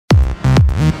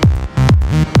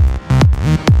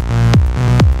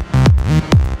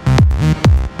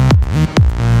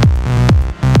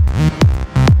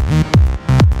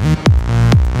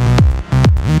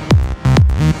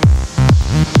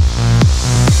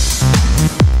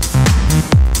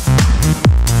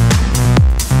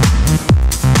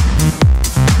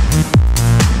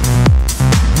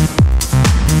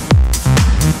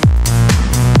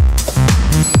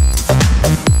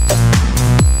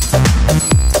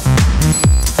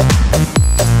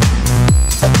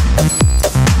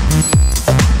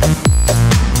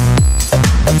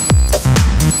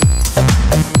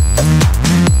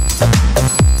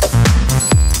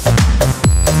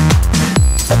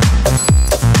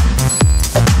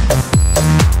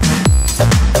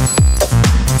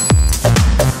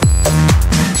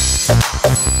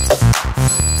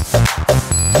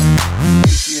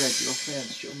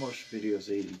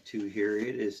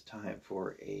time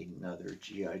for another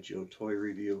G.I. Joe toy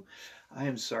review. I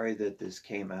am sorry that this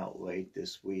came out late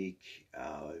this week.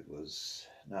 I was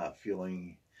not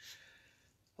feeling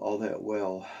all that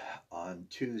well on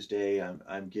Tuesday.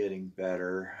 I'm getting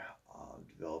better.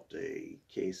 Developed a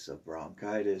case of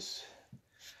bronchitis,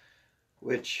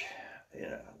 which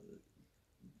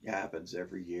happens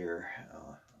every year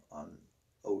on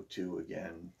O2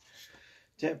 again.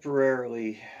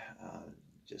 Temporarily,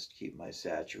 just keep my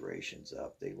saturations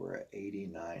up. They were at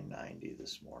 89-90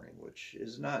 this morning, which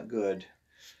is not good.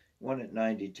 One at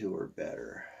 92 or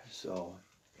better. So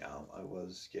I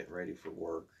was getting ready for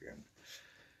work and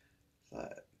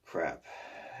thought, crap,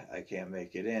 I can't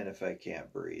make it in if I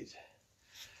can't breathe.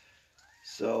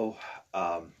 So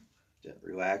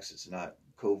relax. It's not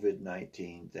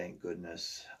COVID-19, thank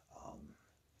goodness.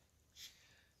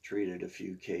 Treated a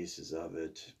few cases of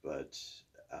it, but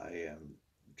I am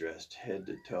dressed head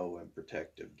to toe in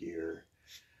protective gear,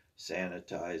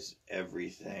 sanitize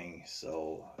everything,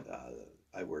 so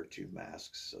I wear 2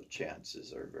 masks, so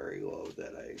chances are very low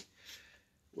that I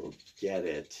will get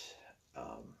it.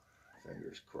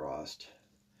 Fingers crossed.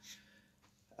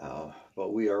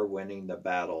 But we are winning the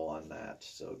battle on that,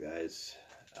 so guys,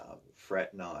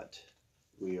 fret not.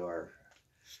 We are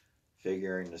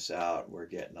figuring this out. We're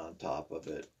getting on top of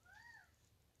it.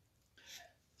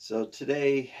 So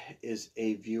today is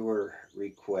a viewer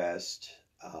request.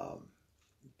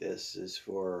 This is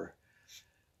for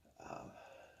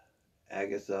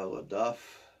Agatha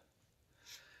LaDuff.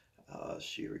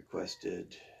 She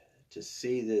requested to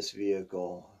see this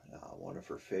vehicle, one of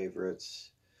her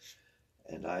favorites,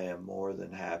 and I am more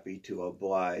than happy to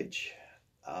oblige.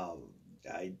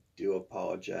 I do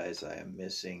apologize. I am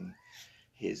missing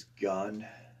his gun,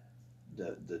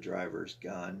 the driver's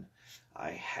gun.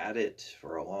 I had it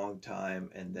for a long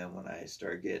time, and then when I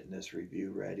started getting this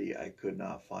review ready, I could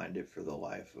not find it for the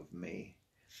life of me.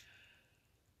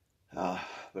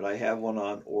 But I have one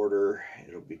on order.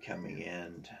 It'll be coming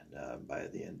in by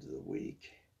the end of the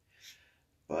week.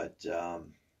 But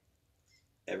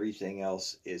everything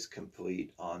else is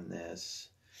complete on this.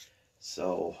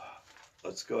 So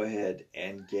let's go ahead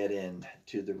and get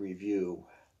into the review.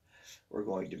 We're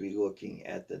going to be looking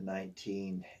at the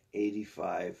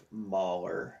 1985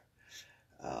 Mauler.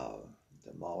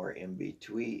 The Mauler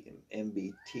M.B.T.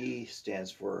 M.B.T.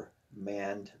 stands for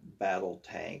Manned Battle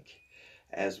Tank.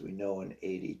 As we know, in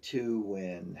 '82,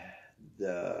 when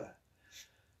the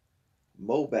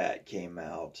M.B.T. came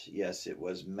out, yes, it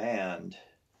was manned,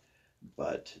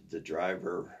 but the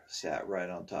driver sat right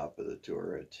on top of the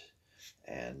turret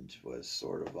and was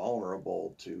sort of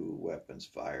vulnerable to weapons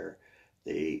fire.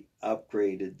 They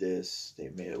upgraded this. They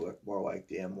made it look more like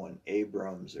the M1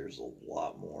 Abrams. There's a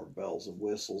lot more bells and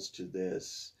whistles to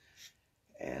this,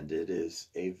 and it is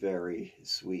a very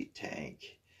sweet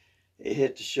tank. It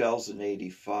hit the shelves in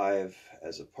 '85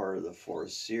 as a part of the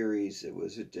 4th series. It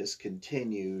was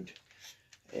discontinued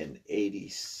in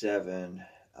 '87.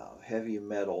 Heavy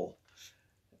Metal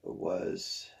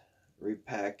was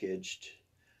repackaged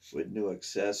with new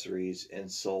accessories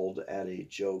and sold at a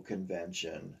Joe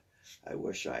convention. I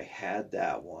wish I had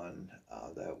that one.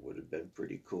 That would have been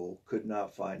pretty cool. Could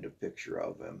not find a picture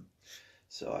of him,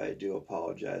 so I do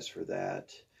apologize for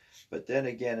that. But then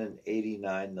again, in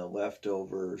 '89, the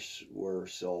leftovers were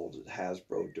sold at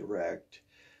Hasbro Direct.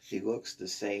 He looks the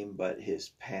same, but his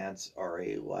pants are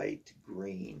a light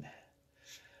green.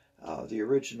 The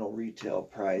original retail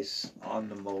price on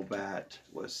the M.B.T.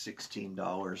 was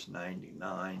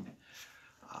 $16.99.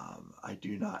 I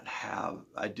did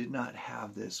not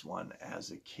have this one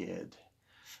as a kid.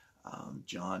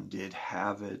 John did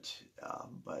have it,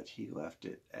 but he left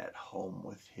it at home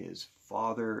with his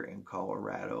father in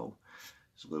Colorado.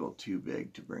 It's a little too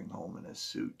big to bring home in a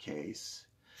suitcase.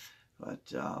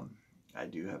 But I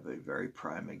do have a very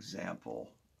prime example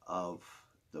of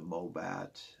the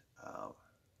M.B.T.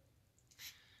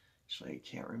 Actually, I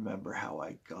can't remember how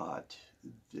I got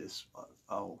this.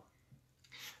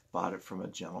 Bought it from a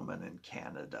gentleman in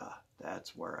Canada.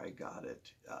 That's where I got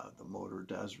it. The motor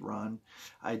does run.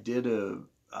 I did a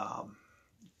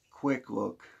quick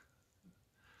look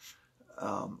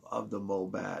of the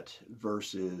M.B.T.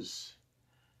 versus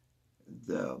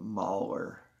the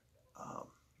Mauler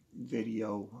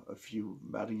video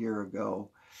about a year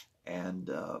ago, and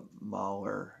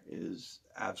Mauler is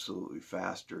absolutely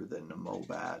faster than the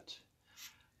M.B.T.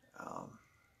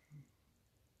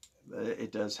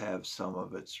 It does have some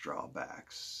of its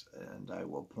drawbacks, and I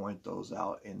will point those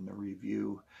out in the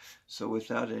review. So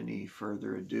without any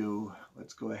further ado,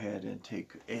 let's go ahead and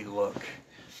take a look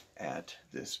at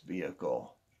this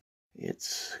vehicle.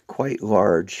 It's quite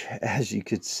large, as you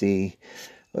could see.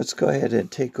 Let's go ahead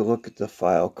and take a look at the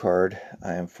file card.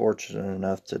 I am fortunate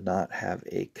enough to not have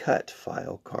a cut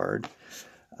file card.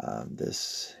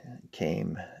 This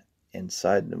came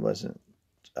inside and wasn't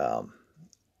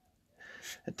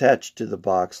attached to the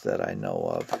box that I know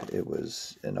of. It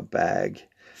was in a bag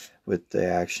with the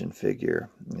action figure.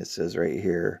 It says right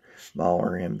here,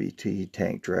 Mauler M.B.T.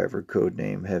 tank driver,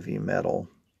 codename Heavy Metal.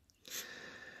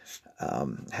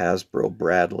 Hasbro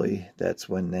Bradley, that's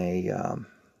when they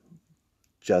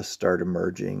just started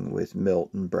merging with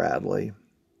Milton Bradley.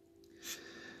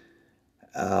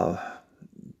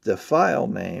 The file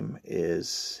name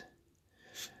is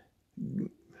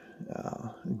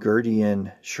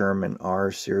Gurdian Sherman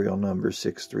R, serial number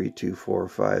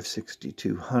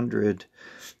 63245-6200,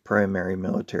 primary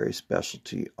military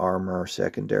specialty armor,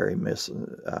 secondary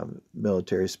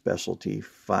military specialty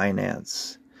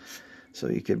finance. So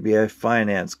he could be a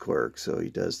finance clerk, so he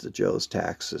does the Joe's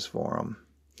taxes for him.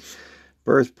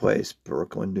 Birthplace,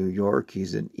 Brooklyn, New York.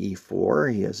 He's an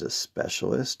E4. He is a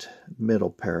specialist.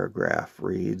 Middle paragraph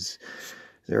reads,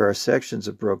 there are sections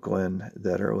of Brooklyn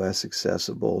that are less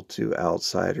accessible to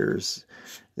outsiders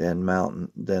than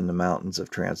the mountains of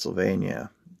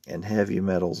Transylvania. In Heavy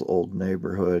Metal's old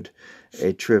neighborhood,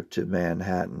 a trip to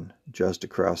Manhattan, just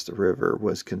across the river,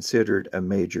 was considered a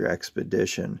major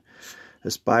expedition.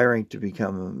 Aspiring to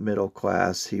become a middle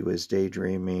class, he was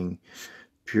daydreaming,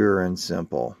 pure and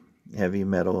simple. Heavy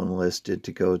Metal enlisted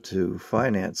to go to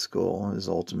finance school. His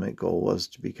ultimate goal was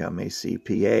to become a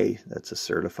CPA, that's a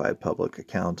certified public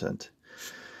accountant.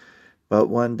 But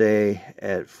one day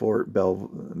at Fort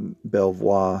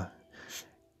Belvoir,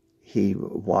 he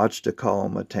watched a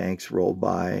column of tanks roll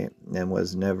by and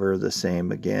was never the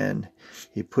same again.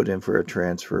 He put in for a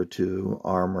transfer to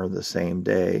armor the same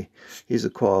day. He's a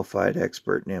qualified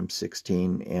expert in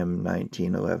M16,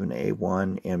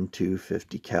 M1911A1, M2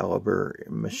 50 caliber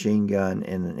machine gun,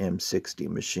 and an M60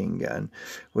 machine gun,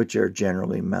 which are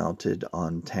generally mounted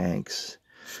on tanks.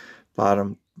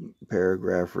 Bottom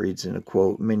paragraph reads in a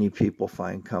quote, many people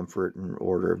find comfort in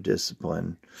order of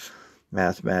discipline.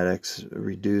 Mathematics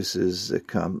reduces the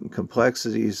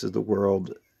complexities of the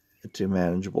world to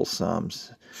manageable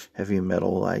sums. Heavy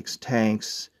Metal likes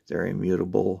tanks, their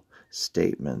immutable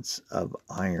statements of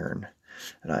iron.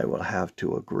 And I will have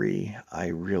to agree, I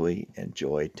really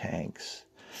enjoy tanks.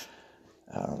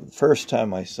 The first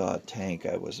time I saw a tank,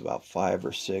 I was about 5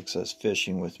 or 6. I was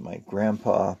fishing with my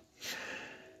grandpa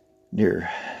near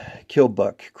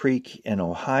Killbuck Creek in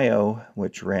Ohio,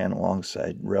 which ran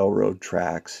alongside railroad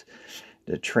tracks.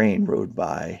 The train rode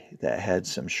by that had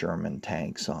some Sherman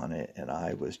tanks on it, and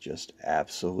I was just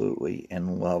absolutely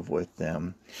in love with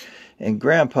them. And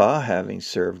Grandpa, having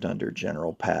served under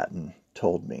General Patton,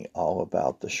 told me all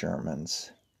about the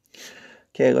Shermans.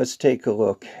 Okay, let's take a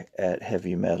look at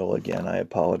Heavy Metal again. I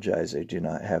apologize, I do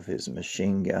not have his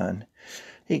machine gun.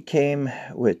 He came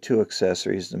with 2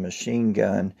 accessories, the machine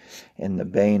gun and the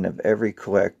bane of every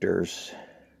collector's,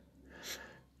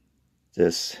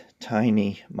 this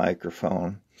tiny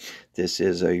microphone. This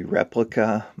is a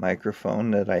replica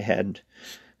microphone that I had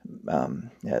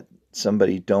that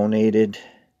somebody donated.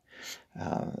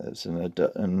 It's an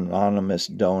anonymous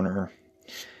donor.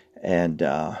 And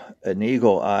an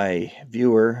eagle eye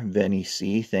viewer, Vinny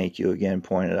C, thank you again,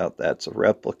 pointed out that's a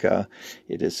replica.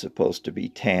 It is supposed to be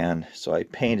tan, so I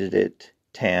painted it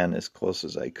tan as close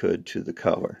as I could to the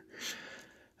color.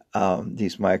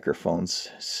 These microphones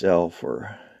sell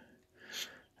for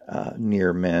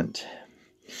near mint.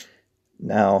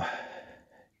 Now,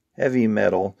 Heavy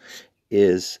Metal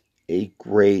is a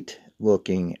great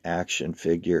looking action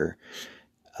figure.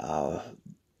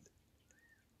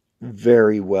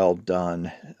 Very well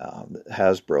done.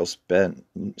 Hasbro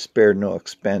spared no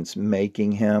expense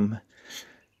making him.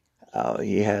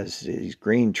 He has these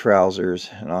green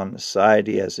trousers, and on the side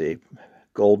he has a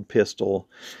gold pistol.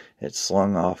 It's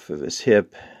slung off of his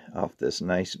hip, off this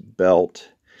nice belt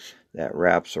that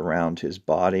wraps around his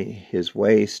body, his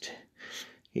waist.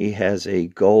 He has a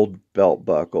gold belt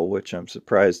buckle, which I'm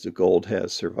surprised the gold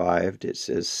has survived. It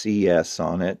says CS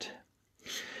on it.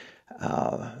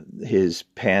 His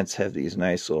pants have these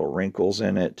nice little wrinkles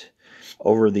in it.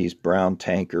 Over these brown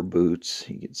tanker boots,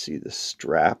 you can see the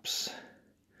straps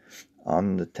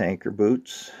on the tanker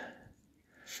boots.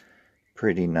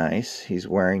 Pretty nice. He's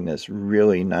wearing this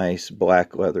really nice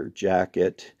black leather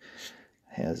jacket.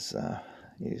 Has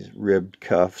these ribbed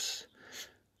cuffs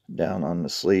down on the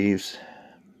sleeves.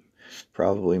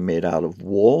 Probably made out of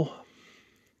wool.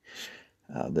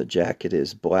 The jacket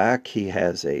is black. He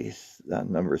has a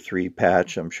number 3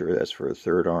 patch. I'm sure that's for a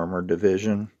 3rd Armored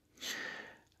Division.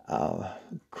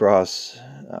 Across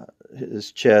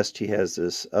his chest, he has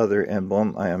this other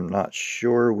emblem. I am not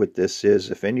sure what this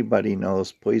is. If anybody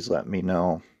knows, please let me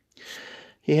know.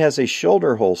 He has a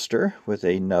shoulder holster with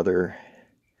another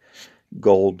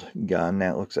gold gun.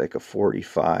 That looks like a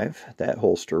 45. That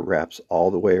holster wraps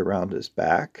all the way around his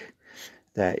back.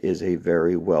 That is a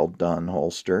very well done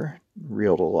holster,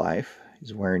 real to life.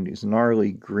 He's wearing these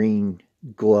gnarly green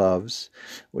gloves,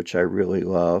 which I really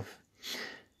love.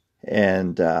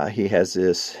 And he has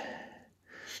this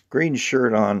green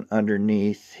shirt on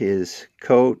underneath his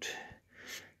coat.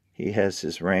 He has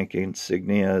his rank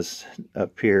insignias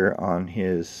up here on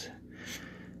his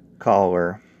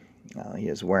collar. He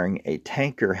is wearing a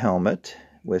tanker helmet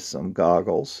with some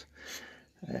goggles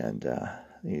and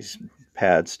these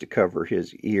pads to cover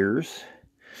his ears.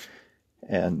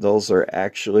 And those are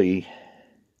actually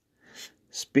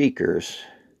speakers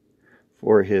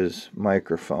for his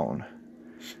microphone,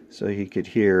 so he could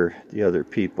hear the other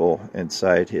people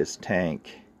inside his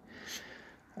tank.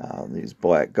 These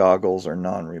black goggles are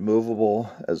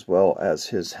non-removable, as well as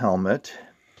his helmet.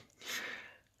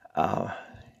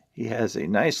 He has a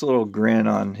nice little grin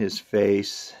on his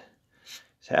face.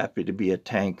 He's happy to be a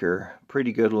tanker.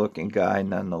 Pretty good looking guy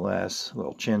nonetheless.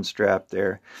 Little chin strap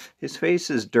there. His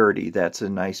face is dirty. That's a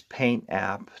nice paint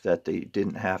app that they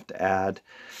didn't have to add.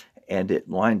 And it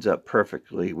lines up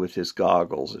perfectly with his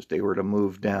goggles. If they were to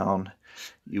move down,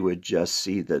 you would just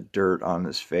see the dirt on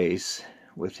his face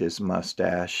with his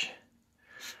mustache.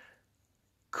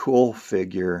 Cool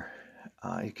figure.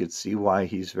 You could see why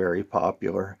he's very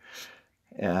popular.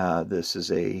 This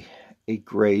is a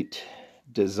great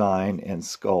design and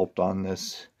sculpt on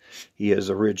this. He is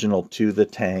original to the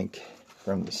tank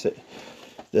from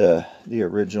the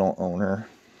original owner.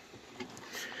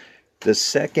 The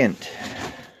second,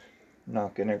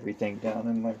 knocking everything down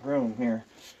in my room here.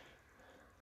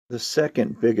 The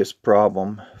second biggest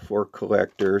problem for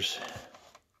collectors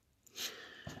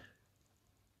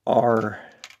are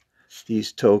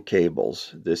these tow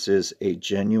cables. This is a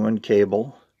genuine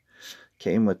cable.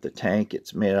 Came with the tank.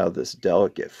 It's made out of this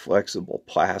delicate, flexible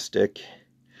plastic.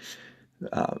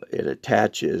 It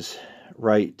attaches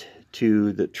right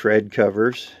to the tread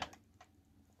covers.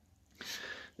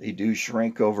 They do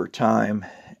shrink over time.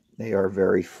 They are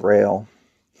very frail.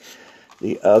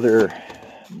 The other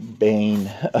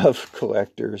bane of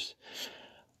collectors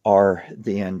are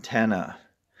the antenna.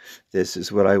 This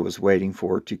is what I was waiting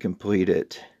for to complete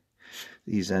it.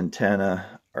 These antennae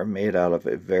are made out of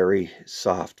a very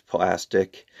soft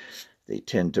plastic. They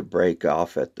tend to break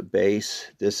off at the base.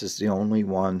 This is the only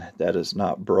one that is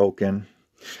not broken.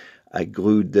 I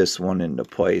glued this one into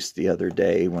place the other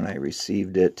day when I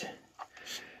received it.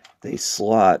 They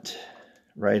slot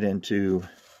right into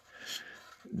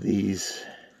these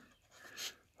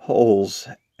holes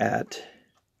at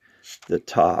the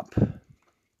top.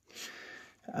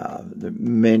 The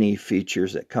many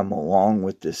features that come along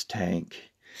with this tank.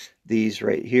 These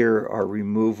right here are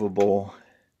removable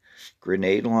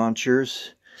grenade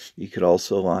launchers. You could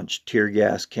also launch tear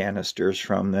gas canisters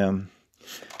from them.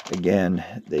 Again,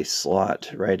 they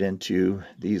slot right into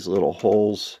these little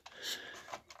holes.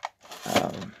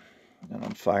 And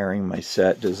I'm firing my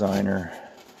set designer.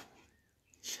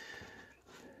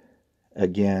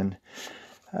 Again,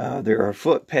 there are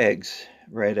foot pegs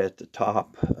right at the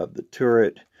top of the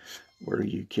turret where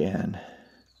you can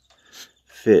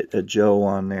fit a Joe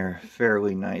on there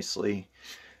fairly nicely.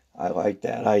 I like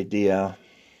that idea.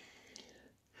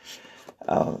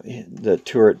 The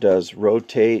turret does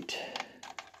rotate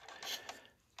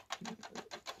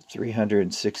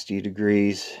 360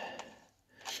 degrees.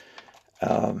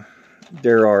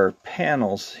 There are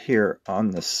panels here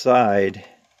on the side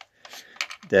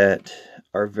that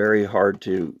are very hard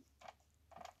to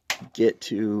get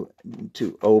to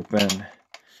open.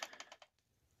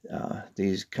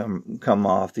 These come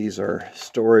off. These are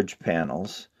storage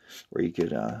panels where you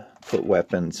could put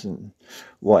weapons and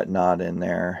whatnot in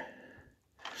there.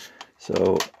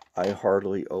 So I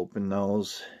hardly open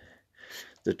those.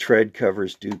 The tread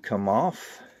covers do come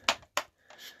off.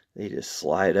 They just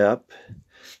slide up,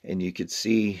 and you could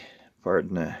see,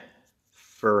 pardon the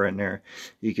fur in there,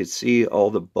 you could see all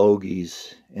the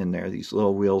bogies in there. These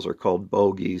little wheels are called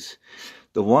bogies.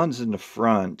 The ones in the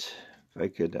front, if I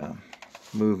could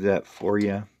move that for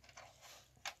you.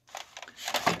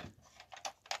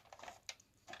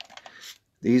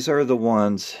 These are the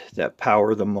ones that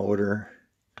power the motor,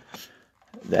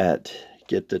 that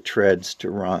get the treads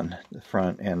to run, the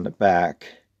front and the back.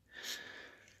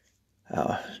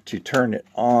 To turn it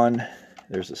on,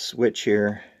 there's a switch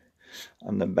here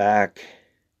on the back.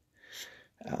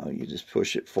 You just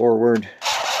push it forward, and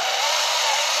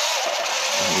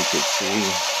you can see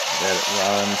that it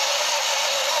runs.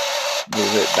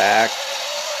 move it back,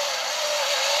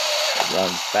 it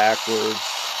runs backwards,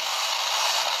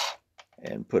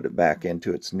 and put it back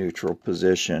into its neutral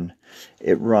position.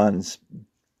 It runs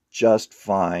just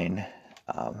fine.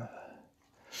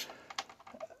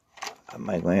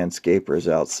 My landscaper is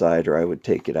outside, or I would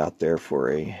take it out there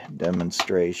for a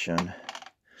demonstration.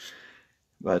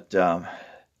 But the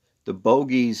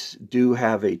bogies do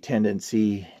have a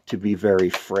tendency to be very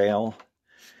frail,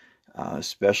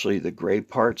 especially the gray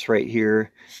parts right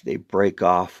here. They break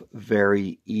off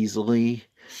very easily.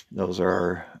 Those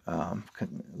are a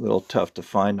little tough to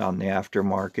find on the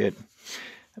aftermarket.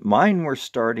 Mine were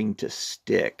starting to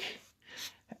stick.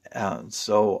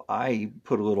 So I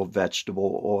put a little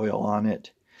vegetable oil on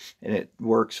it, and it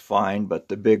works fine, but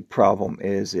the big problem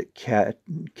is it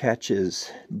catches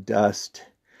dust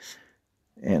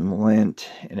and lint,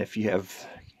 and if you have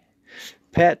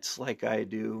pets like I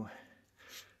do,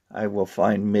 I will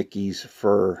find Mickey's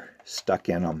fur stuck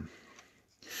in them.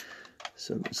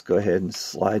 So let's go ahead and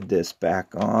slide this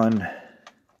back on.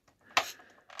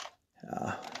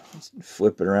 Let's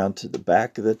flip it around to the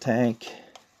back of the tank.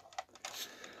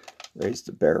 Raise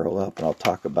the barrel up, and I'll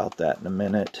talk about that in a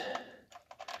minute.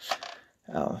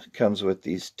 It comes with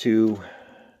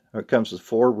it comes with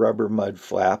 4 rubber mud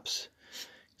flaps.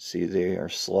 See, they are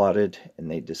slotted, and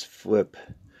they just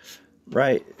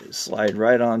slide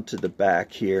right onto the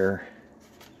back here.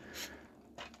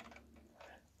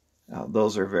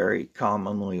 Those are very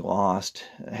commonly lost.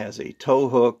 It has a tow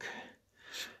hook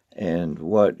and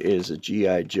what is a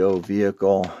G.I. Joe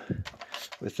vehicle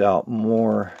without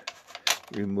more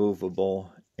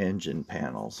removable engine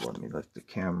panels. Let me lift the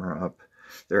camera up.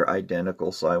 They're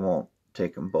identical, so I won't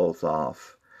take them both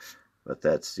off. But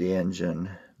that's the engine.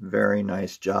 Very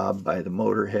nice job by the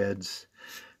motorheads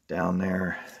down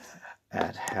there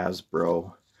at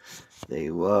Hasbro. They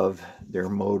love their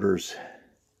motors,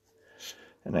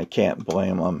 and I can't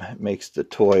blame them. It makes the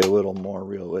toy a little more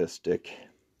realistic.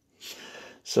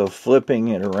 So flipping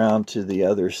it around to the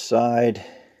other side,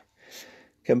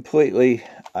 completely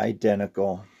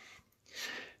identical.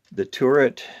 The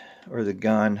turret, or the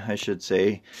gun I should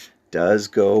say, does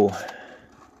go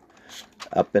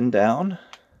up and down.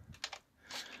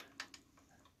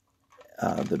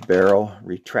 The barrel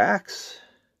retracts,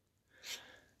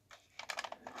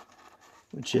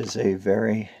 which is a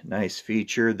very nice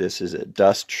feature. This is a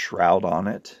dust shroud on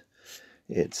it.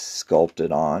 It's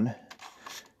sculpted on.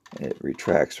 It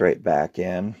retracts right back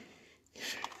in.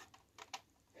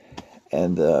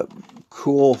 And the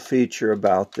cool feature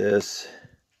about this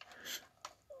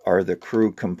are the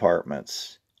crew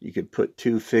compartments. You could put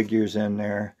 2 figures in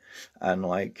there,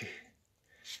 unlike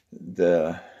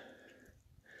the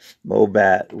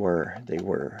M.B.T where they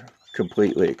were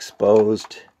completely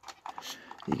exposed.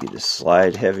 You could just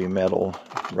slide heavy metal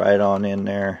right on in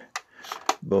there.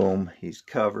 Boom, he's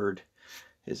covered.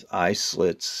 His eye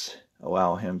slits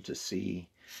allow him to see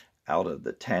out of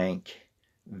the tank.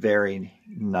 Very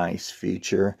nice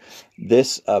feature.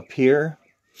 This up here,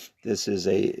 this is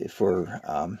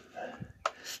for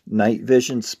night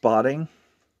vision spotting.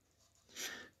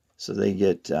 So they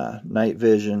get night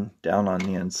vision down on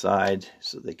the inside,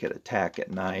 so they could attack at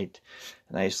night.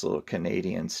 A nice little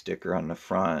Canadian sticker on the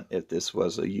front. If this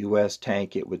was a U.S.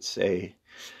 tank, it would say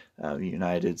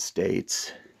United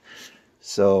States.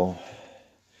 So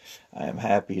I am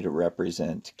happy to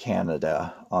represent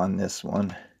Canada on this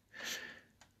one.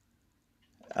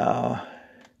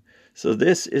 So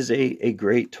this is a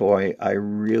great toy. I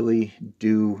really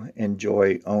do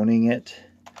enjoy owning it.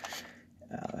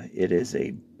 It is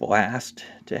a blast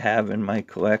to have in my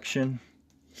collection.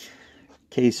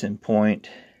 Case in point,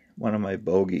 one of my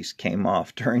bogies came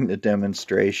off during the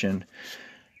demonstration.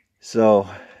 So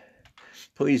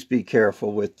please be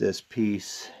careful with this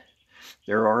piece.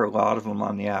 There are a lot of them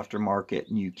on the aftermarket,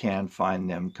 and you can find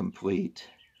them complete.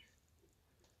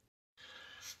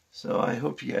 So I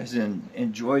hope you guys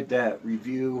enjoyed that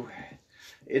review.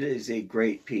 It is a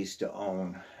great piece to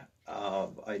own.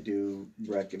 I do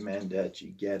recommend that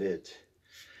you get it.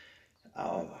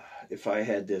 If I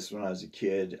had this when I was a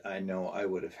kid, I know I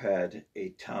would have had a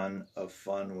ton of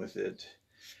fun with it.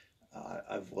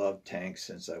 I've loved tanks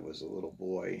since I was a little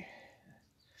boy,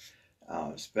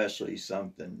 especially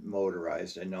something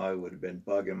motorized. I know I would have been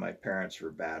bugging my parents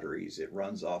for batteries. It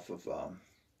runs off of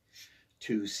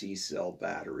 2 C-cell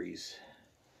batteries.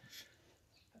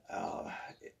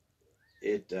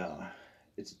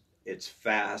 It's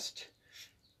fast.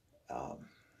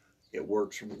 It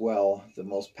works well. The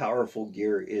most powerful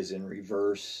gear is in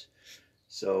reverse.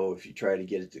 So if you try to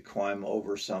get it to climb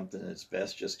over something, it's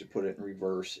best just to put it in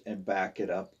reverse and back it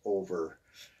up over.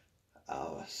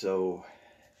 So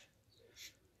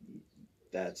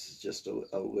that's just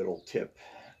a little tip.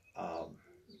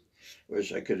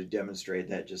 Wish I could have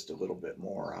demonstrated that just a little bit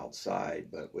more outside,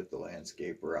 but with the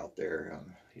landscaper out there,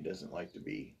 he doesn't like to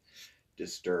be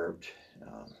disturbed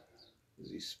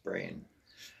because he's spraying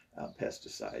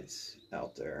pesticides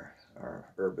out there, or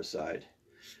herbicide.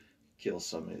 Kill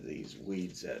some of these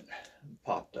weeds that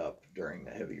popped up during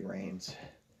the heavy rains.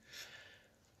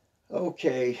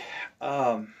 Okay,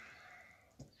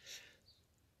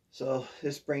 so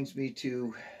this brings me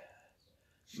to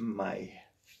my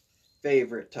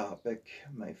favorite topic,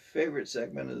 my favorite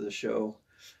segment of the show,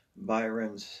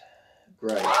 Byron's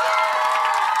gripe. And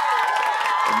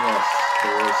yes,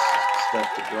 there is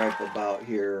stuff to gripe about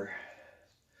here.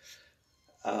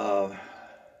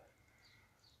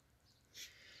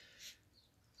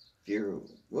 If you're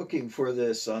looking for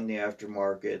this on the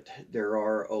aftermarket, there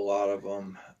are a lot of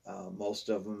them. Most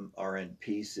of them are in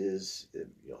pieces.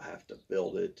 You'll have to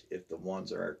build it. If the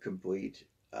ones are complete,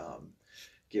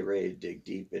 get ready to dig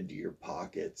deep into your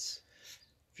pockets.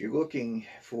 If you're looking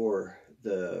for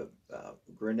the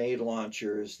grenade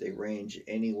launchers, they range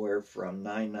anywhere from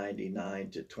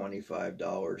 $9.99 to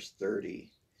 $25.30.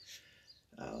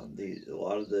 A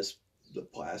lot of the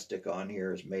plastic on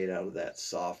here is made out of that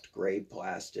soft gray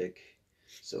plastic,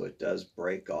 so it does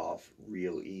break off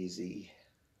real easy.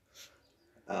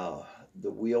 The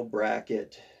wheel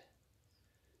bracket,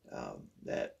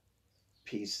 that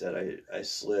piece that I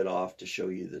slid off to show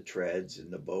you the treads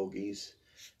and the bogies,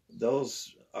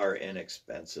 those are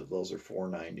inexpensive. Those are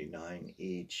 $4.99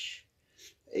 each.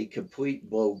 A complete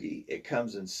bogie, it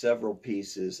comes in several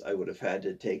pieces. I would have had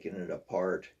to taken it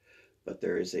apart, but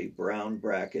there is a brown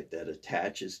bracket that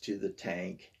attaches to the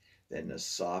tank, then a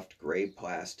soft gray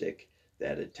plastic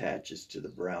that attaches to the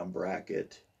brown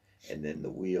bracket, and then the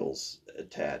wheels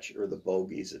attach, or the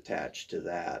bogies attach to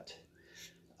that.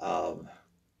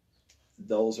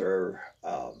 Those are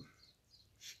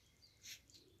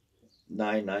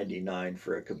 $9.99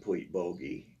 for a complete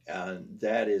bogie, and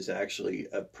that is actually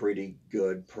a pretty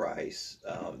good price.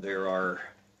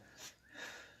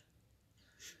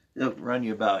 They'll run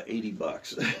you about 80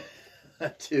 bucks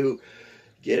to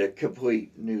get a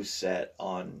complete new set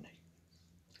on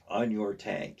your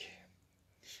tank.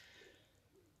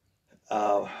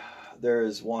 There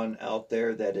is one out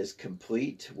there that is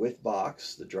complete with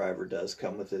box. The driver does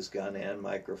come with his gun and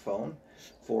microphone.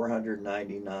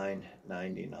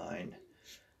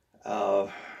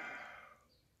 $499.99.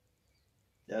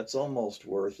 That's almost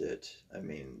worth it. I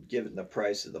mean, given the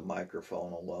price of the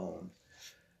microphone alone,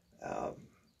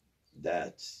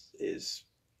 that is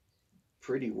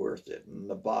pretty worth it. And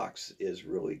the box is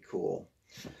really cool.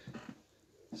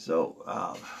 So,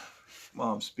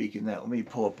 while I'm speaking that, let me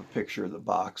pull up a picture of the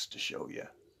box to show you.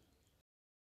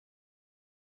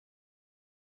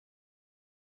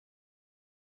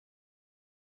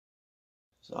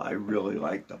 So I really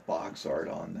like the box art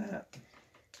on that.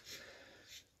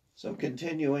 So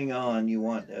continuing on, you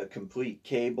want a complete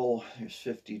cable. There's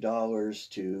 $50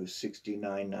 to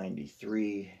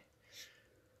 $69.93.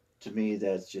 To me,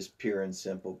 that's just pure and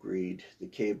simple greed. The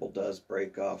cable does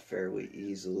break off fairly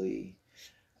easily.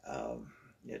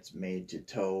 It's made to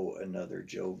tow another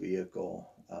Joe vehicle.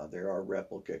 There are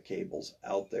replica cables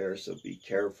out there, so be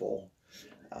careful.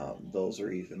 Those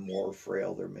are even more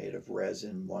frail. They're made of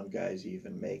resin. One guy's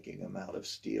even making them out of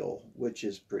steel, which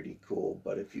is pretty cool.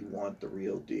 But if you want the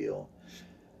real deal,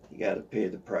 you got to pay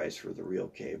the price for the real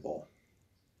cable.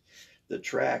 The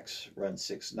tracks run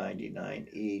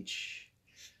 $6.99 each.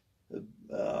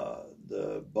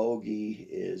 The bogie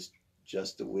is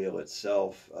just the wheel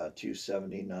itself,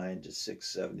 $2.79 to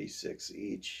 $6.76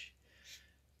 each.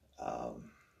 A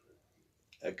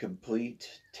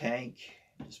complete tank,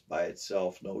 just by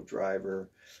itself, no driver,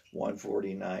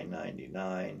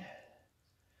 $149.99.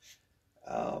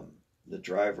 The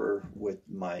driver with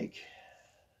mic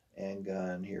and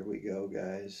gun. Here we go,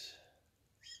 guys.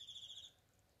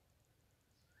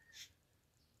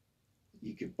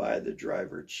 You could buy the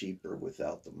driver cheaper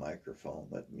without the microphone.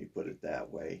 Let me put it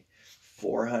that way.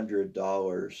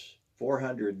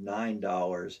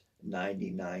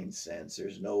 $409.99.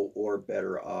 There's no or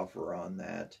better offer on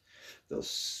that.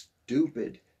 Those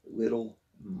stupid little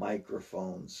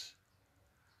microphones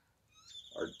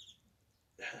are,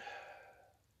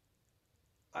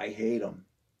 I hate them.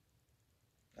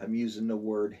 I'm using the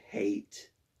word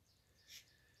hate.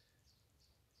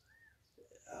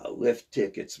 Lift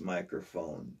Tickets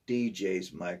microphone,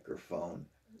 DJ's microphone,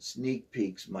 Sneak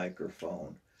Peek's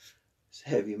microphone,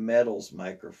 Heavy Metal's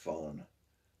microphone.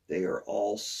 They are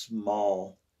all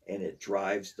small, and it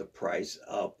drives the price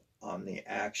up on the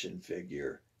action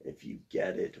figure if you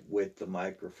get it with the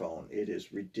microphone. It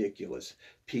is ridiculous.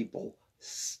 People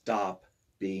stop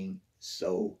being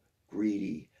so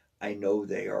greedy. I know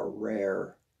they are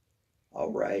rare.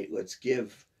 All right, let's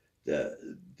give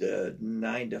the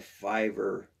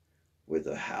 9-to-5er with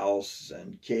a house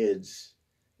and kids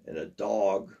and a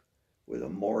dog with a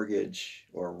mortgage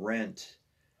or rent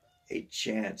a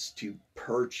chance to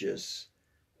purchase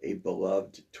a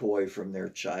beloved toy from their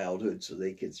childhood so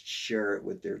they could share it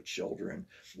with their children.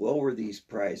 Lower these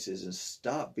prices and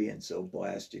stop being so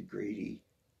blasted greedy,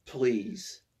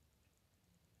 please.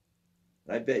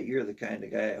 I bet you're the kind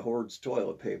of guy that hoards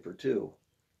toilet paper too.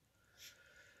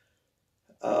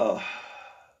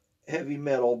 Heavy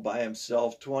metal by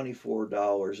himself,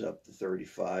 $24 up to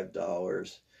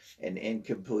 $35. An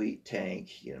incomplete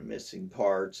tank, missing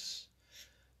parts.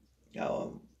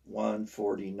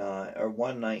 149 or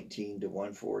 119 to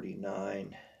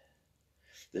 149.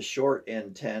 The short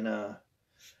antenna,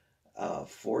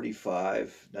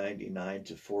 $45.99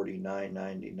 to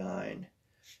 $49.99.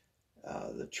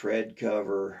 The tread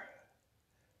cover,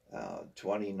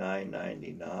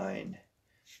 $29.99.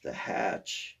 The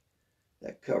hatch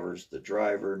that covers the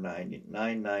driver,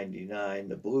 $9.99.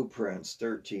 The blueprints,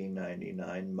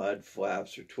 $13.99. Mud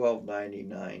flaps are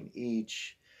 $12.99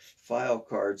 each. File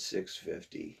card,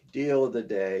 $6.50. Deal of the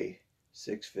day,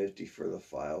 $6.50 for the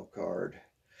file card.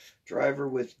 Driver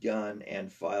with gun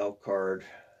and file card,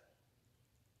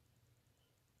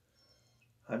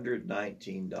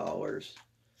 $119.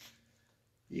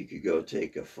 You could go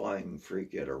take a flying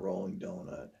freak at a Rolling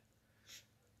Donut.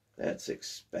 That's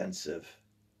expensive.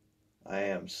 I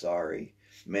am sorry.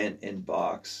 Mint in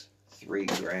box,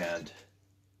 $3,000.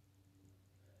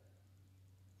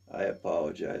 I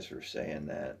apologize for saying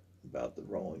that about the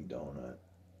Rolling Donut.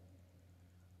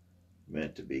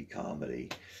 Meant to be comedy.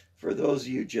 For those of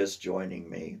you just joining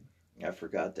me, I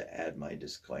forgot to add my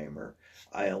disclaimer.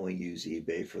 I only use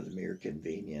eBay for the mere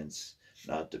convenience,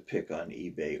 not to pick on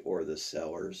eBay or the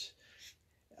sellers.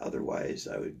 Otherwise,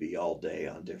 I would be all day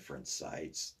on different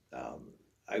sites.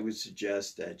 I would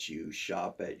suggest that you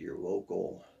shop at your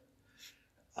local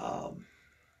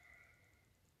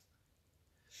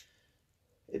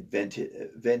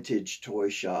vintage toy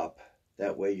shop.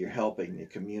 That way you're helping the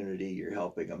community, you're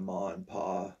helping a ma and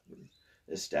pa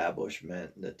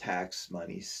establishment, and the tax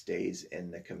money stays in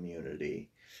the community.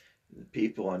 The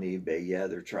people on eBay, yeah,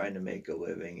 they're trying to make a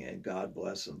living, and God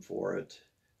bless them for it.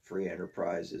 Free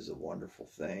enterprise is a wonderful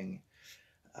thing.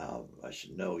 I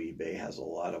should know eBay has a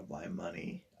lot of my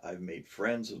money. I've made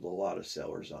friends with a lot of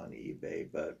sellers on eBay,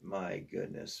 but my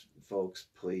goodness, folks,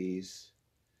 please,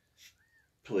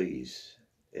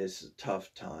 it's a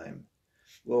tough time.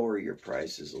 Lower your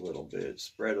prices a little bit,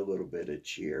 spread a little bit of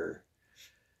cheer.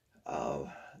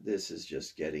 This is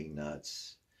just getting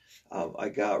nuts. I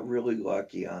got really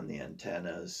lucky on the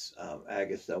antennas.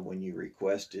 Agatha, when you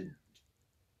requested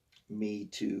me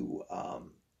to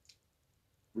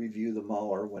review the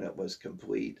Mauler when it was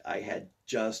complete, I had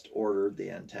just ordered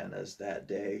the antennas that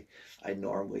day. I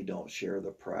normally don't share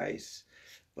the price,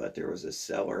 but there was a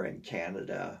seller in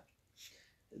Canada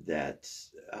that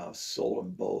sold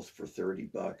them both for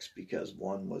 $30 because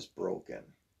one was broken.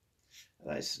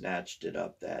 And I snatched it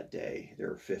up that day. There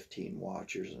were 15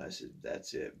 watchers, and I said,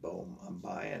 that's it, boom, I'm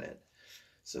buying it.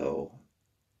 So,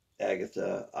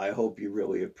 Agatha, I hope you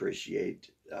really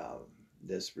appreciate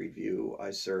this review.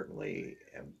 I certainly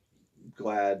am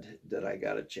glad that I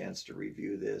got a chance to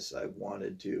review this. I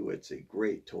wanted to. It's a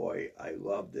great toy. I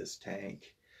love this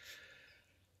tank.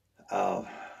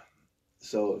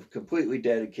 So completely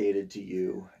dedicated to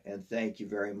you, and thank you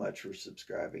very much for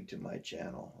subscribing to my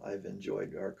channel. I've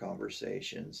enjoyed our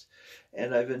conversations,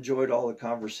 and I've enjoyed all the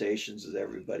conversations with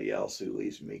everybody else who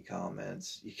leaves me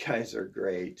comments. You guys are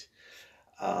great.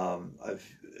 I've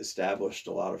established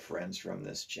a lot of friends from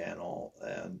this channel,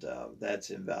 and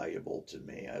that's invaluable to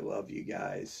me. I love you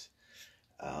guys.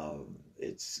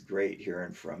 It's great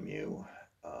hearing from you.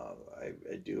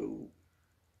 I do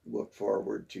look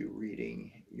forward to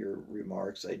reading your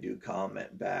remarks. I do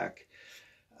comment back.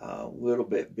 A little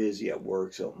bit busy at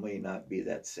work, so it may not be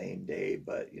that same day,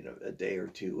 but a day or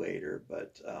two later.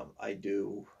 But I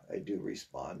do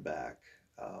respond back.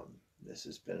 This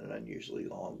has been an unusually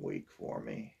long week for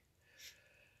me.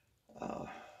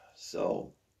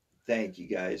 So thank you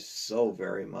guys so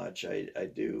very much. I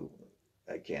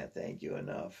can't thank you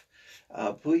enough.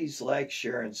 Please like,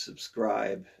 share, and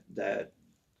subscribe. That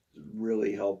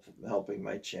really helping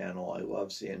my channel. I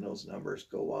love seeing those numbers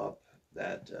go up.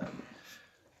 That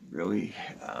really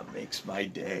makes my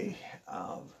day.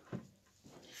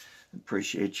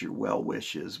 Appreciate your well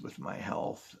wishes with my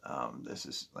health. This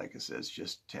is, like I said, it's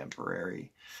just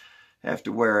temporary. have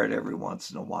to wear it every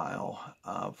once in a while.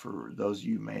 For those of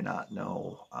you who may not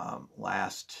know,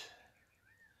 last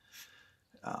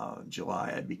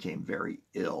July I became very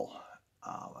ill.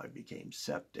 I became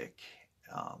septic,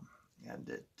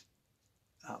 and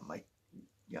my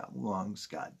lungs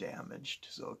got damaged,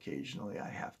 so occasionally I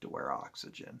have to wear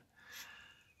oxygen.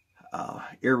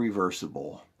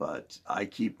 Irreversible, but I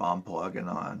keep on plugging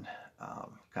on.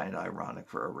 Kind of ironic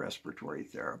for a respiratory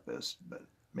therapist, but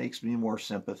makes me more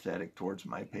sympathetic towards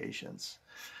my patients.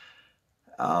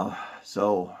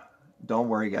 So don't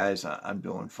worry, guys. I'm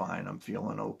doing fine. I'm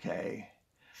feeling okay.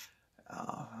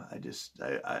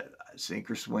 I sink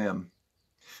or swim.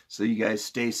 So you guys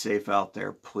stay safe out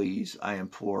there, please. I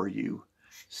implore you,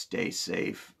 stay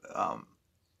safe.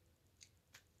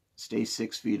 Stay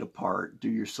 6 feet apart. Do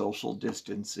your social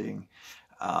distancing.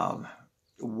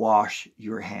 Wash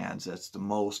your hands. That's the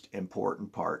most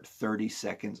important part. 30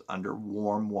 seconds under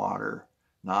warm water,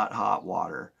 not hot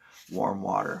water, warm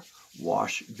water.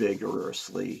 Wash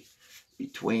vigorously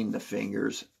between the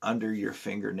fingers, under your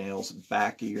fingernails,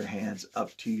 back of your hands,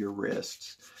 up to your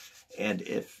wrists. And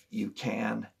if you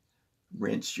can,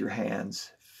 rinse your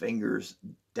hands, fingers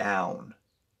down.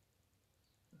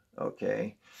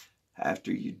 Okay?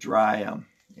 After you dry them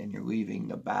and you're leaving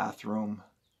the bathroom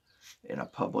in a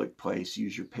public place,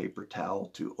 use your paper towel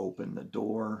to open the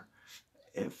door.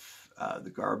 If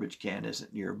the garbage can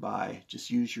isn't nearby,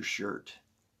 just use your shirt.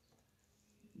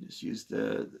 Just use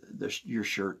your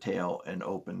shirt tail and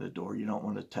open the door. You don't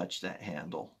want to touch that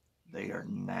handle. They are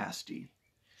nasty.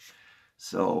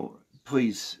 So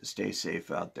please stay safe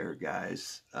out there,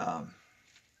 guys.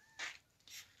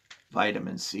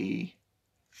 Vitamin C.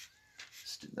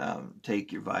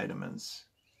 Take your vitamins.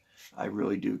 I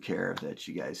really do care that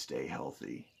you guys stay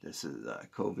healthy. This is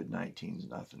COVID-19 is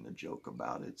nothing to joke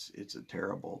about. It's a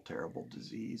terrible, terrible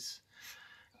disease.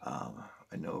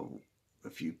 I know a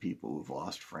few people who've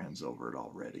lost friends over it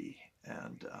already,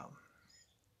 and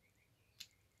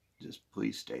just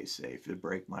please stay safe. It'd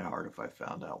break my heart if I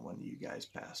found out one of you guys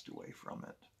passed away from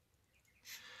it.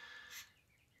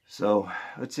 So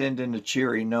let's end in a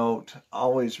cheery note.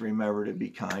 Always remember to be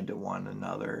kind to one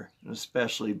another, and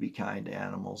especially be kind to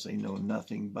animals. They know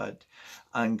nothing but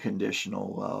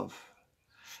unconditional love.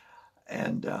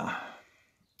 And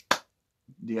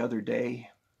the other day,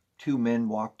 2 men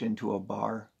walked into a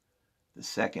bar. The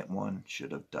second one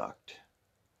should have ducked.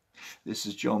 This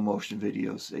is Joe Motion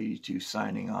Videos 82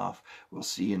 signing off. We'll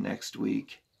see you next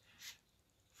week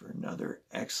for another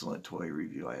excellent toy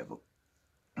review. I have a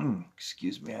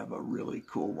excuse me, I have a really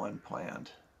cool one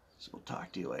planned. So we'll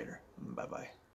talk to you later. Bye-bye.